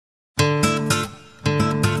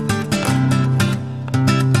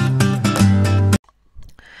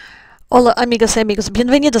Hola amigos y amigos,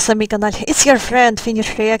 bienvenidos a mi canal. It's your friend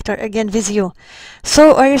Finnish Reactor again with you.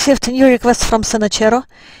 So I received a new request from Senachero.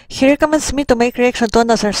 He recommends me to make reaction to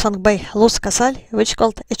another song by Casal, which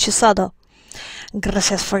called Hechizado.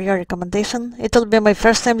 Gracias for your recommendation. It will be my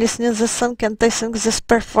first time listening to this song and I think this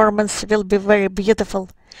performance will be very beautiful.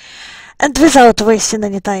 And without wasting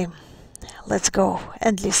any time, let's go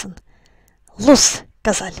and listen.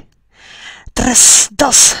 Casal. 3,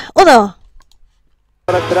 2, 1.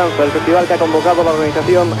 La Esperanza, el festival que ha convocado la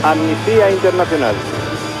organización Amnistía Internacional.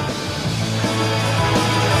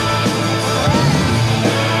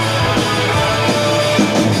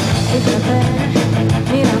 Fíjate,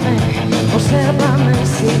 mírame, obsérvame en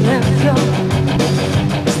silencio.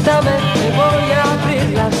 Esta vez te voy a abrir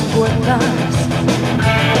las puertas.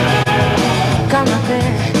 Cálmate,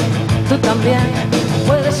 tú también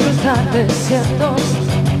puedes cruzar desiertos.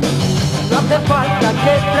 No hace falta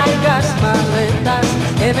que traigas maletas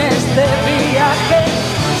en este viaje.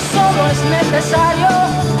 Solo es necesario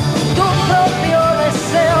tu propio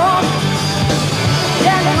deseo. Y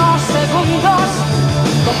en unos segundos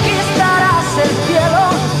conquistarás el cielo.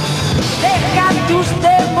 Deja tus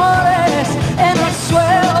temores en el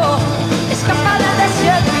suelo. Escapa del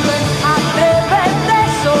desierto y ven, atrévete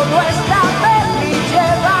solo esta vez y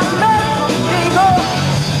llévame contigo.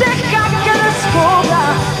 Deja que descubra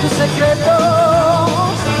tus secretos.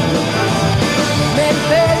 Me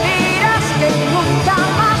pedirás que nunca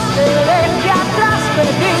más te deje atrás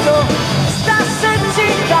perdido. Estás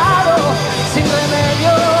hechizado sin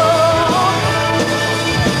remedio.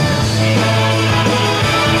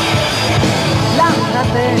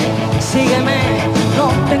 Lánzate, sígueme, no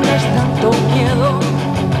tengas tanto miedo.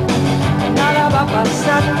 Nada va a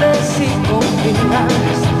pasarte si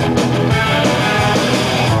confías.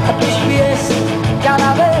 A tus pies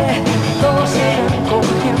cada vez todos se irán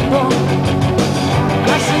cogiendo.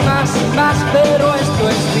 Más y más y más, pero esto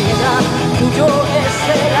es vida. Tuyo es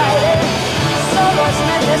el aire, solo es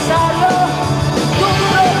necesario tu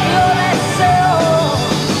propio deseo.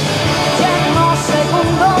 Y en unos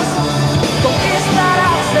segundos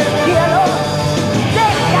conquistarás el cielo.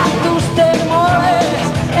 Deja tus temores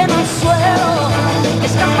en el suelo.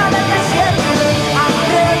 Escapa del desierto,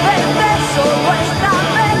 atrévete solo esta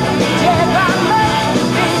vez. Llévame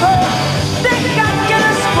contigo. Deja que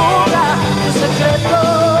descubra tus secretos.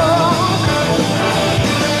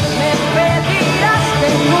 Me pedirás que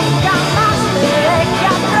nunca más te deje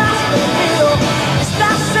atrás perdido.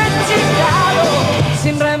 Estás hechizado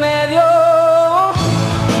sin remedio.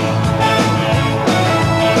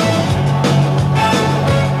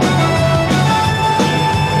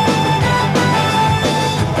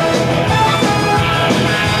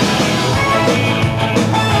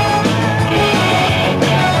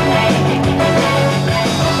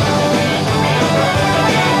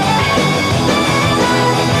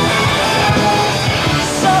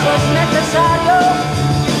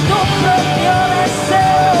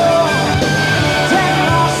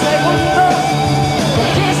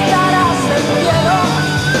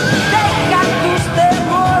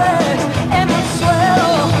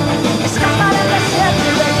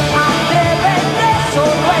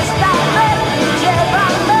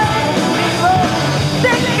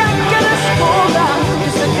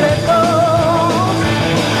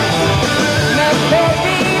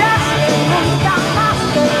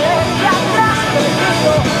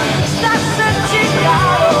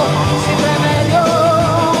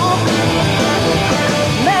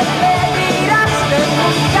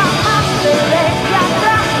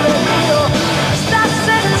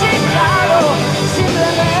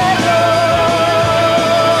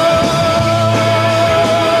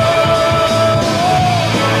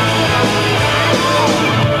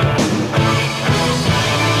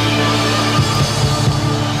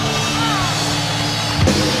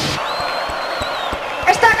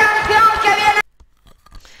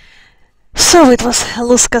 So it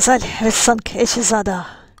was Casal with song Hechizado.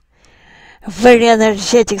 Very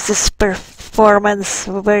energetic this performance,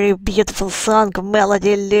 very beautiful song,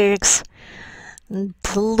 melody, lyrics. And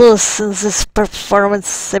Luz in this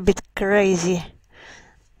performance a bit crazy.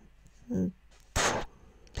 And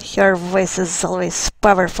her voice is always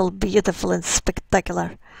powerful, beautiful and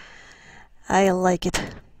spectacular. I like it.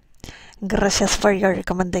 Gracias for your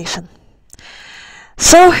recommendation.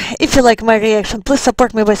 So, if you like my reaction, please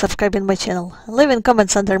support me by subscribing my channel, leaving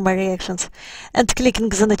comments under my reactions, and clicking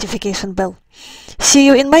the notification bell. See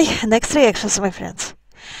you in my next reactions, my friends.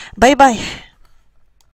 Bye bye!